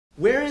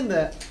we're in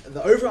the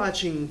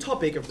overarching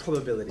topic of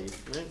probability,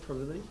 right?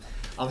 Probability.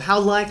 How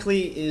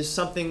likely is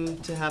something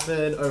to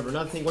happen over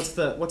another thing? What's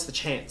the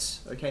chance?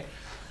 Okay.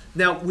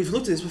 Now we've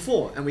looked at this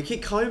before, and we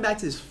keep coming back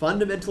to this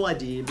fundamental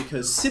idea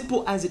because,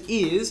 simple as it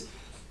is,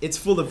 it's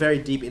full of very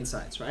deep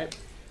insights, right?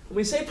 When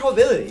we say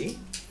probability,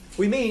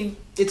 we mean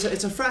it's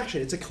a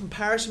fraction. It's a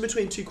comparison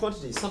between two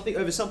quantities, something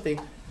over something.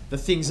 The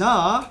things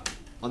are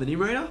on the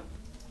numerator,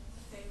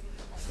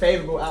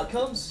 favorable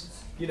outcomes.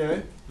 You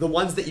know, the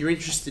ones that you're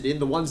interested in,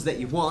 the ones that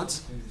you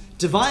want,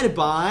 divided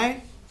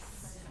by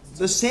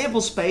the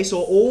sample space,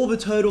 or all the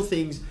total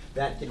things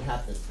that can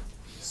happen.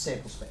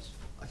 Sample space.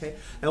 Okay.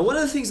 Now, one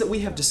of the things that we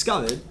have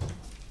discovered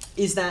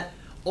is that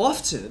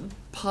often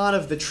part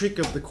of the trick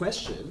of the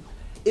question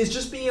is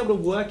just being able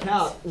to work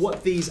out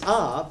what these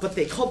are, but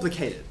they're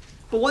complicated.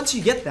 But once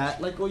you get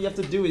that, like all you have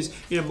to do is,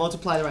 you know,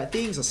 multiply the right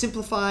things or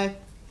simplify.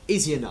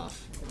 Easy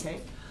enough. Okay.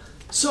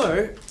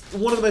 So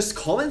one of the most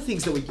common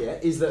things that we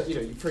get is that, you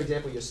know, for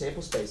example, your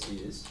sample space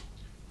is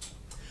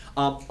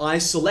I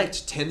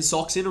select 10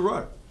 socks in a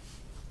row.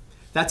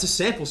 That's a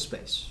sample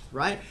space,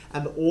 right?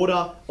 And the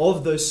order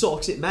of those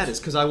socks, it matters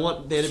because I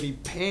want there to be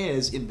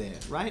pairs in there,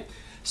 right?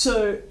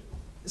 So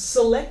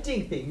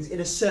selecting things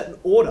in a certain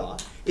order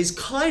is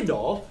kind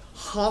of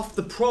half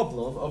the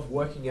problem of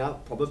working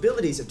out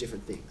probabilities of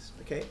different things,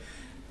 okay?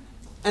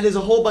 And there's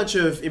a whole bunch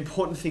of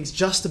important things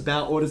just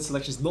about ordered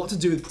selections, not to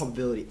do with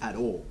probability at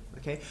all,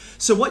 okay?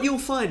 So what you'll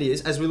find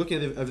is, as we're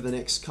looking at over the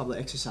next couple of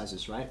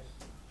exercises, right,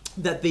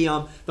 that the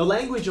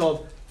language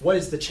of what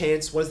is the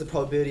chance, what is the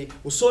probability,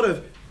 will sort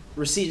of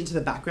recede into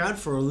the background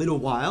for a little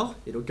while.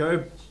 It'll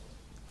go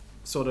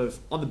sort of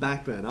on the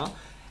back burner.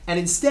 And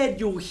instead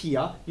you'll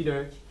hear, you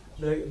know,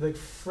 the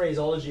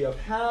phraseology of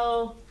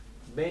how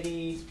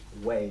many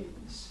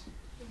ways,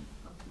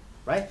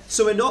 right?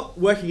 So we're not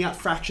working out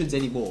fractions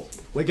anymore.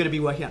 We're going to be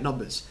working out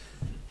numbers.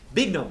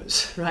 Big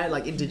numbers, right?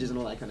 Like integers and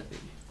all that kind of thing,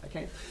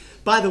 okay?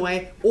 By the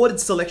way, ordered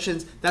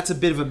selections, that's a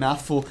bit of a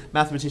mouthful.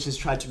 Mathematicians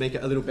tried to make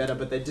it a little better,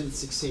 but they didn't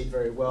succeed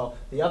very well.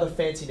 The other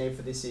fancy name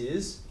for this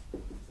is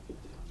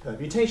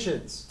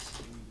permutations,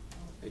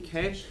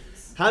 okay?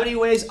 How many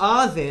ways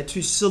are there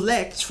to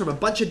select from a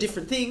bunch of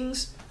different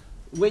things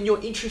when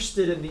you're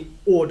interested in the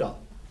order?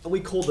 And we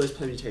call those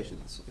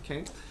permutations,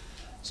 okay?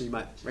 So you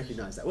might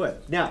recognize that word.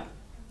 Now,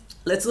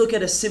 let's look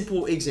at a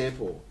simple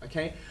example,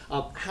 okay?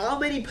 How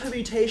many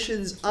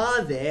permutations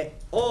are there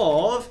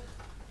of,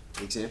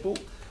 example,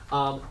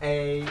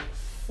 a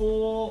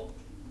 4-digit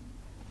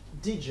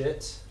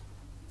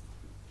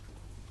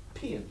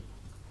PIN?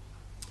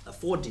 A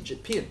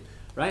 4-digit PIN,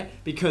 right?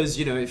 Because,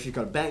 you know, if you've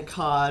got a bank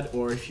card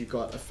or if you've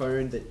got a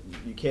phone that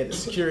you care the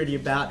security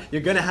about,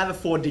 you're going to have a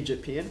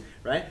 4-digit PIN,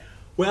 right?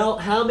 Well,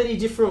 how many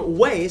different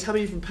ways, how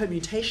many different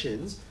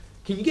permutations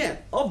can you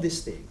get of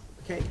this thing?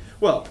 Okay.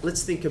 Well,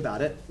 let's think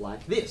about it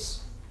like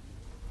this.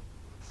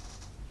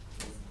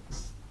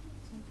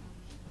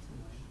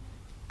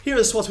 Here are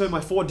the spots where my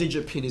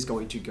 4-digit PIN is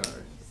going to go.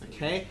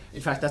 Okay.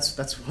 In fact, that's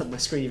what my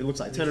screen even looks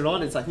like. Turn it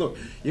on. It's like, look,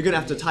 you're going to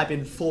have to type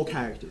in 4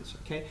 characters.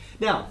 Okay.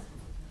 Now,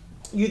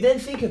 you then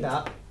think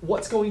about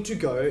what's going to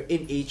go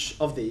in each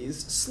of these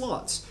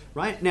slots.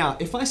 Right now,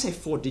 if I say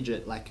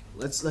 4-digit, like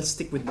let's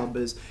stick with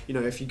numbers. You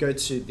know, if you go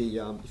to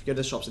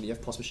the shops and the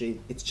FPOS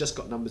machine, it's just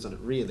got numbers on it.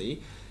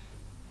 Really,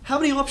 how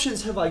many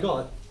options have I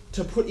got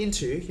to put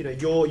into? You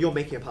know, you're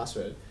making a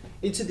password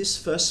into this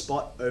first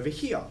spot over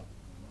here.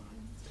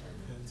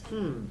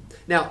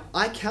 Now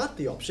I count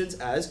the options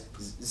as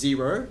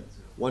 0,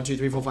 1, 2,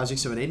 3, 4, 5,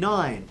 6, 7, 8,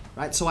 9.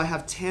 Right, so I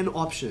have 10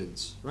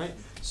 options. Right,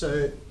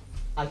 so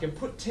I can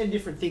put 10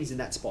 different things in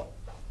that spot.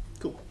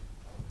 Cool.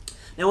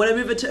 Now when I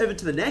move it over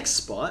to the next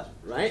spot,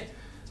 right,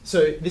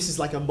 so this is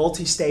like a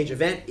multi-stage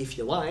event, if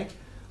you like,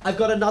 I've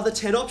got another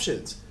 10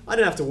 options. I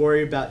don't have to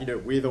worry about, you know,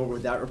 with or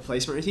without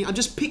replacement or anything. I'm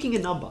just picking a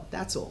number,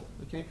 that's all,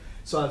 okay?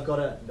 So I've got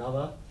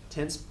another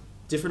 10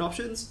 different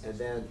options, and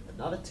then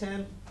another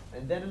 10,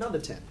 and then another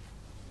 10.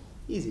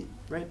 Easy,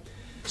 right?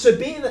 So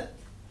being that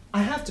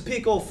I have to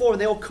pick all 4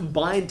 and they all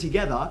combine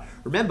together,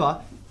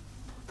 remember,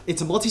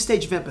 it's a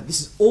multi-stage event, but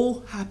this is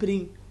all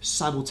happening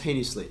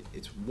simultaneously.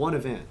 It's one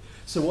event.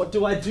 So what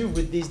do I do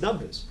with these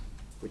numbers?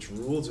 Which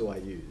rule do I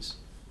use?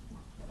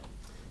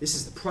 This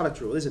is the product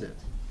rule, isn't it?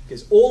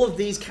 Because all of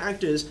these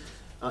characters,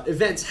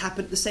 events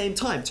happen at the same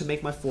time to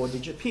make my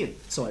 4-digit PIN.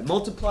 So I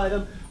multiply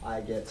them,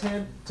 I get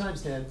 10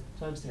 times 10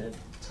 times 10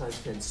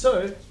 times 10.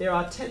 So there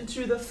are 10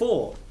 to the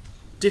 4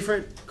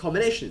 different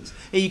combinations.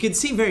 And you can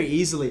see very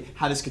easily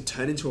how this could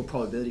turn into a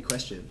probability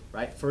question,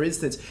 right? For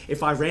instance,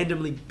 if I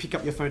randomly pick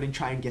up your phone and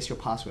try and guess your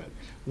password,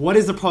 what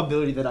is the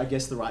probability that I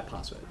guess the right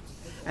password?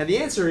 And the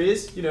answer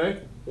is, you know,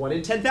 1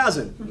 in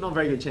 10,000. Not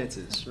very good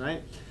chances,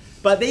 right?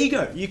 But there you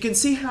go. You can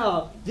see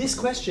how this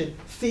question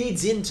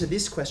feeds into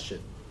this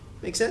question.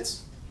 Make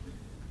sense?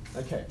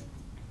 Okay.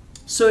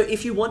 So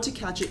if you want to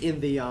catch it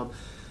in the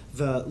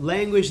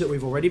language that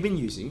we've already been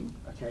using,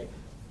 okay,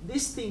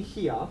 this thing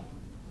here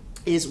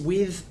is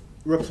with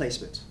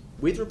replacement.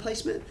 With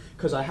replacement,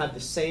 because I have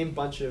the same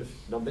bunch of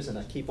numbers and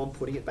I keep on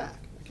putting it back.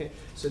 Okay,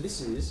 so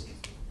this is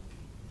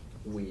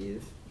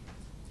with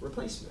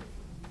replacement.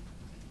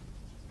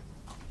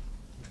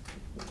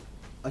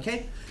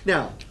 Okay?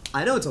 Now,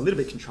 I know it's a little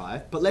bit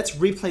contrived, but let's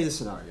replay the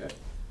scenario.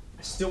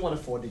 I still want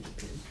a 4-digit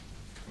pin.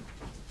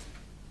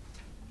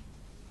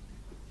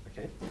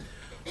 Okay?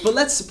 But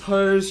let's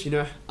suppose, you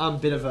know, I'm a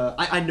bit of a...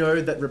 I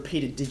know that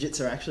repeated digits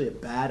are actually a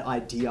bad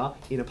idea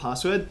in a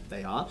password.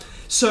 They are.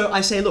 So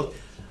I say, look,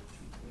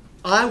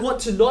 I want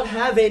to not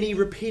have any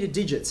repeated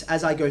digits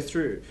as I go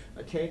through.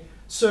 Okay?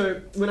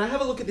 So when I have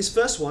a look at this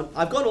first one,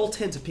 I've got all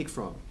 10 to pick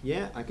from.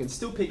 Yeah? I can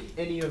still pick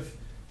any of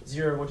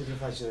 0, 1, 2, 3,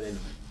 4, 5, 6, 7, 8,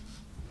 9.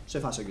 So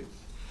far, so good.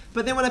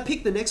 But then when I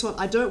pick the next one,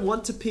 I don't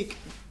want to pick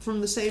from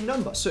the same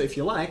number. So if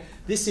you like,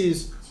 this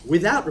is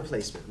without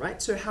replacement,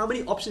 right? So how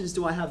many options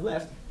do I have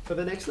left for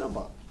the next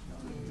number?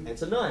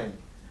 It's a 9.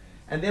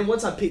 And then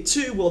once I pick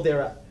 2, well,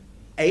 there are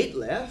 8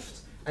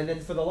 left. And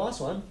then for the last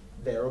one,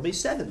 there will be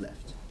 7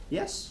 left.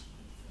 Yes?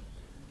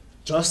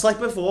 Just like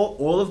before,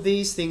 all of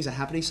these things are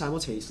happening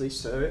simultaneously.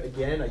 So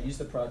again, I use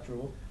the product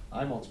rule.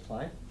 I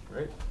multiply,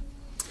 right?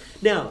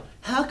 Now,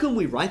 how can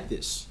we write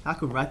this? How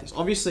can we write this?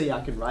 Obviously,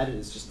 I can write it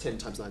as just 10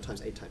 times 9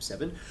 times 8 times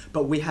 7,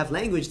 but we have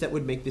language that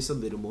would make this a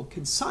little more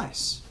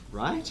concise,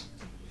 right?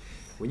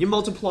 When you're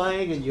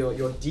multiplying and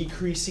you're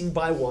decreasing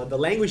by 1, the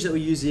language that we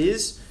use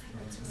is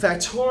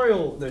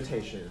factorial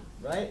notation,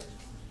 right?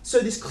 So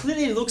this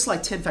clearly looks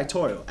like 10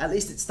 factorial. At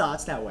least it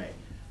starts that way.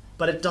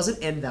 But it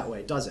doesn't end that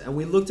way, does it? And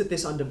we looked at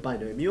this under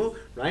binomial,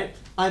 right?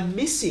 I'm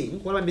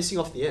missing, what am I missing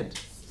off the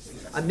end?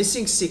 I'm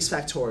missing 6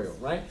 factorial,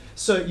 right?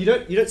 So you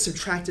don't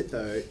subtract it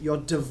though, you're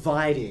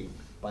dividing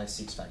by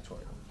 6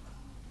 factorial.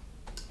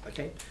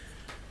 Okay?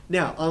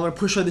 Now, I'm going to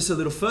push on this a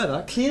little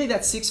further. Clearly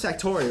that 6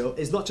 factorial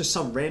is not just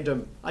some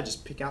random, I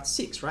just pick out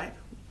 6, right?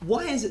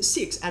 Why is it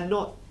 6 and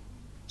not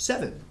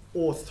 7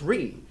 or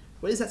 3?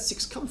 Where does that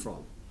 6 come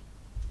from?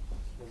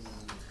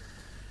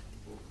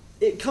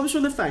 It comes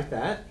from the fact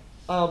that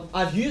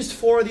I've used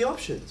 4 of the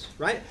options,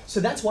 right? So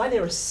that's why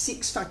there are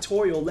 6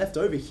 factorial left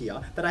over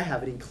here that I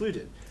haven't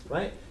included,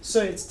 right?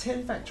 So it's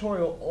 10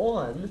 factorial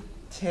on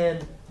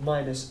 10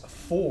 minus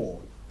 4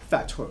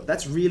 factorial.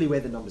 That's really where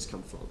the numbers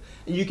come from.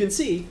 And you can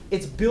see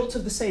it's built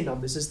of the same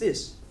numbers as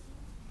this,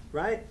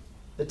 right?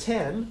 The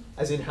 10,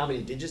 as in how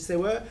many digits there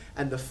were,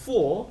 and the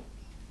 4,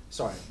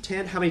 sorry,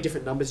 10, how many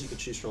different numbers you could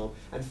choose from,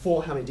 and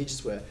 4, how many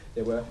digits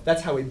there were.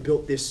 That's how we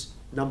built this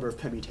number of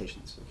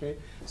permutations, okay?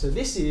 So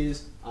this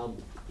is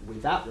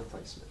without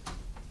replacement.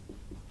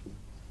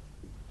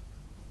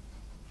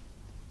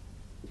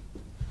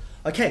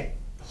 Okay,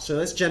 so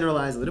let's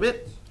generalize a little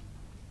bit.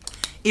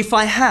 If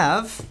I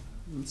have,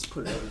 let's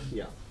put it over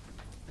here.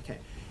 Okay,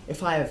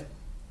 if I have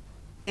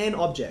n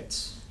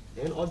objects,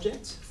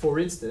 for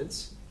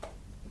instance,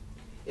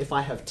 if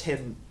I have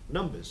 10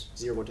 numbers,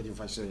 0, 1, 2, 3, 4,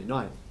 5, 6, 7, 8,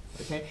 9,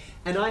 okay,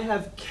 and I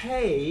have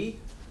k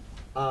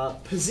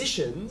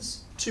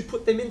positions to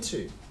put them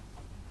into,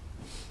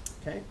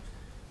 okay,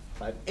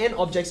 I have n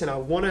objects and I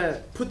want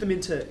to put them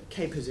into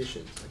k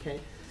positions,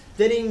 okay?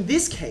 Then in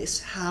this case,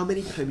 how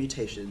many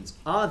permutations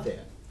are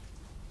there?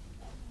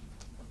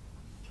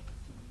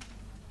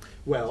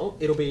 Well,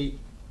 it'll be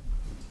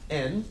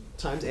n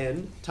times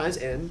n times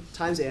n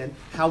times n,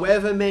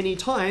 however many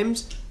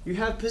times you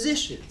have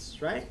positions,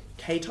 right?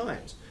 K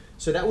times.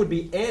 So that would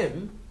be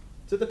n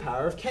to the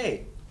power of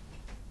k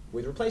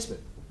with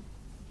replacement.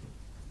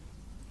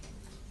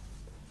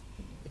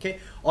 Okay,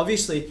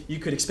 obviously you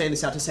could expand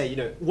this out to say, you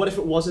know, what if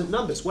it wasn't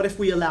numbers? What if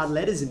we allowed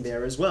letters in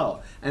there as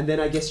well? And then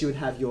I guess you would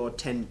have your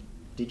 10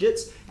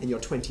 digits and your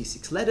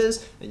 26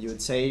 letters, and you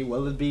would say,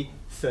 well, it'd be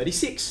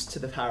 36 to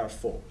the power of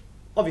 4.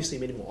 Obviously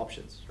many more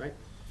options, right?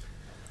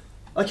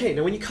 Okay,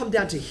 now when you come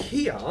down to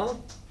here,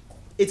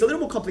 it's a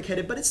little more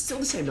complicated, but it's still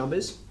the same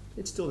numbers.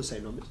 It's still the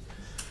same numbers.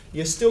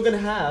 You're still going to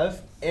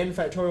have n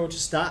factorial to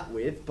start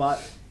with,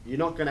 but you're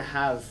not going to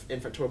have n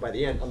factorial by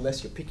the end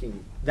unless you're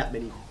picking that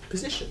many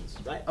positions,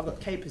 right? I've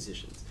got k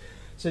positions.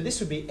 So this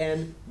would be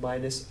n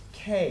minus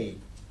k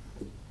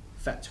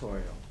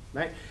factorial,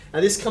 right?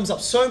 Now this comes up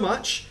so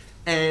much,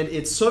 and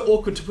it's so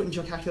awkward to put into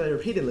your calculator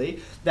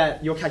repeatedly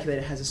that your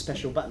calculator has a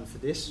special button for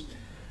this.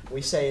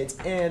 We say it's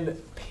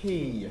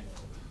npk.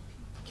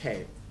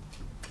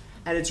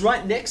 And it's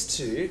right next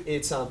to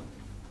its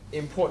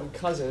important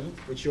cousin,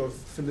 which you're more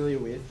familiar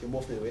with,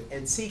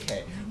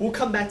 nck. We'll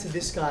come back to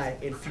this guy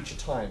in future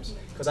times,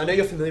 because I know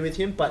you're familiar with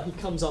him, but he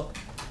comes up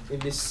in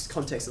this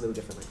context a little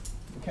differently.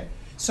 Okay.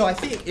 So I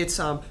think it's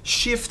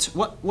shift,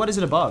 what is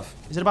it above?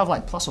 Is it above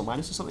like plus or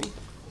minus or something?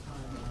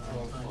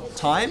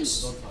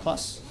 Times,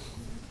 plus,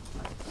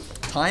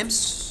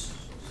 times.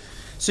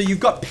 So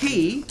you've got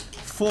P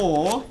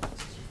for,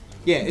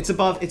 yeah, it's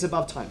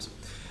above times.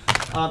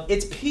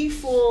 It's P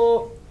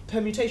for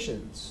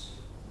permutations,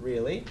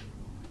 really.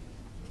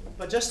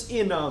 But just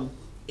in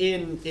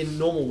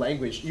normal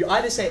language, you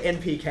either say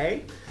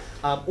npk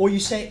or you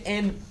say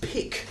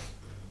npick.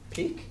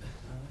 Pick?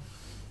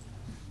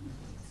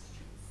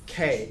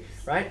 K,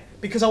 right?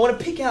 Because I want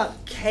to pick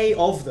out k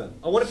of them.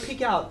 I want to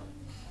pick out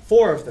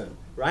 4 of them,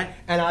 right?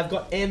 And I've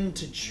got n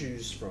to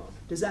choose from.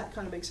 Does that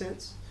kind of make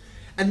sense?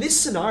 And this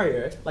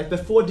scenario, like the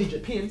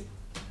 4-digit pin,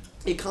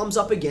 it comes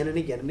up again and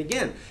again and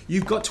again.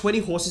 You've got 20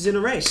 horses in a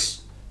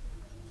race.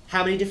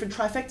 How many different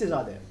trifectas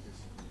are there?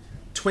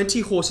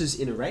 20 horses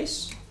in a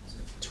race.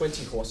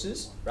 20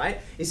 horses, right?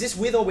 Is this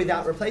with or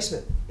without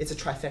replacement? It's a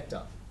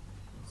trifecta.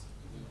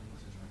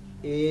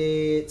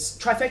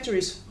 Trifecta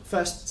is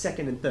first,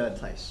 second, and third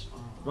place,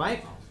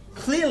 right?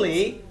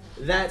 Clearly,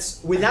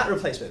 that's without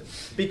replacement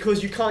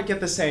because you can't get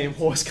the same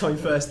horse going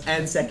first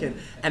and second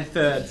and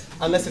third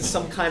unless it's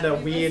some kind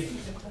of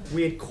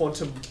weird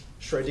quantum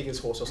Schrodinger's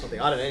horse or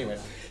something. I don't know, anyway.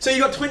 So you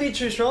got 20 to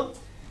choose from.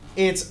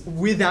 It's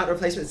without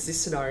replacement. It's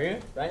this scenario,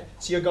 right?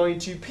 So you're going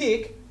to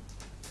pick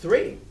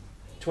 3.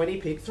 20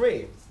 pick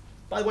 3.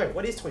 By the way,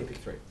 what is 20 pick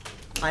 3?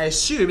 I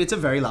assume it's a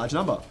very large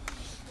number.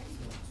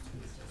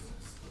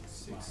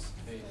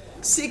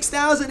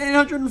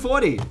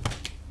 6,840.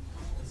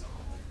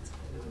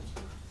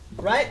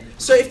 Right?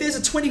 So if there's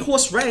a 20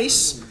 horse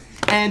race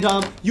and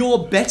you're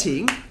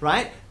betting,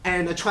 right?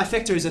 And a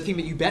trifecta is a thing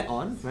that you bet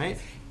on, right?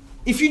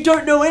 If you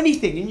don't know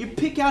anything and you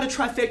pick out a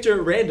trifecta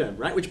at random,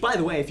 right? Which, by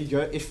the way,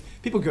 if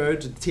people go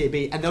to the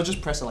TAB and they'll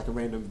just press like a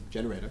random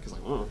generator because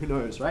like, oh, who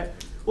knows, right?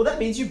 Well, that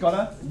means you've got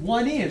a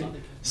 1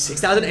 in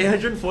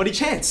 6,840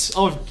 chance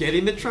of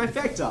getting the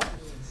trifecta.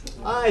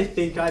 I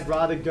think I'd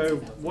rather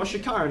go wash a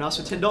car and ask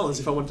for $10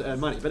 if I want to earn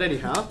money. But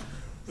anyhow,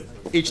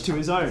 each to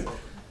his own.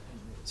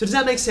 So does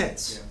that make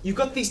sense? You've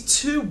got these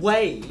 2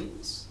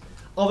 ways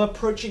of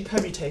approaching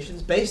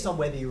permutations based on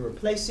whether you're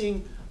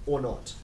replacing or not.